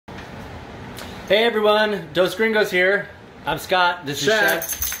Hey everyone, Dos Gringos here. I'm Scott, this is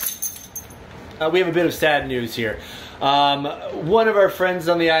Shaq. We have a bit of sad news here. One of our friends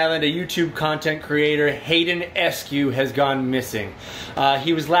on the island, a YouTube content creator, Hayden Eskew, has gone missing.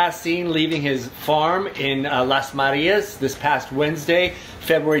 He was last seen leaving his farm in Las Marias this past Wednesday,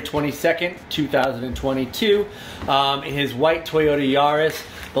 February 22nd, 2022, in his white Toyota Yaris.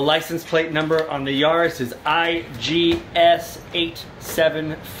 The license plate number on the Yaris is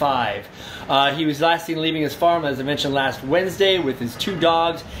IGS875. He was last seen leaving his farm, as I mentioned, last Wednesday with his two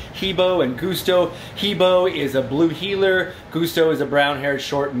dogs, Hebo and Gusto. Hebo is a blue heeler, Gusto is a brown-haired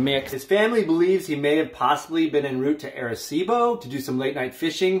short mix. His family believes he may have possibly been en route to Arecibo to do some late-night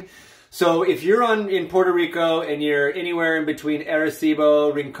fishing. So if you're in Puerto Rico and you're anywhere in between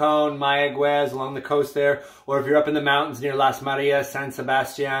Arecibo, Rincon, Mayaguez, along the coast there, or if you're up in the mountains near Las Marias, San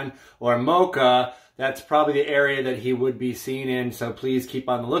Sebastian, or Mocha, that's probably the area that he would be seen in. So please keep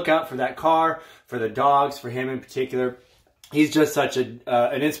on the lookout for that car, for the dogs, for him in particular. He's just such an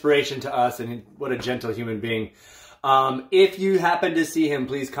inspiration to us, and what a gentle human being. If you happen to see him,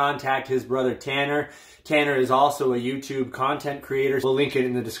 please contact his brother Tanner. Tanner is also a YouTube content creator. We'll link it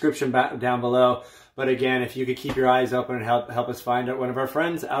in the description down below. But again, if you could keep your eyes open and help us find out one of our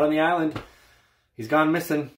friends out on the island. He's gone missing.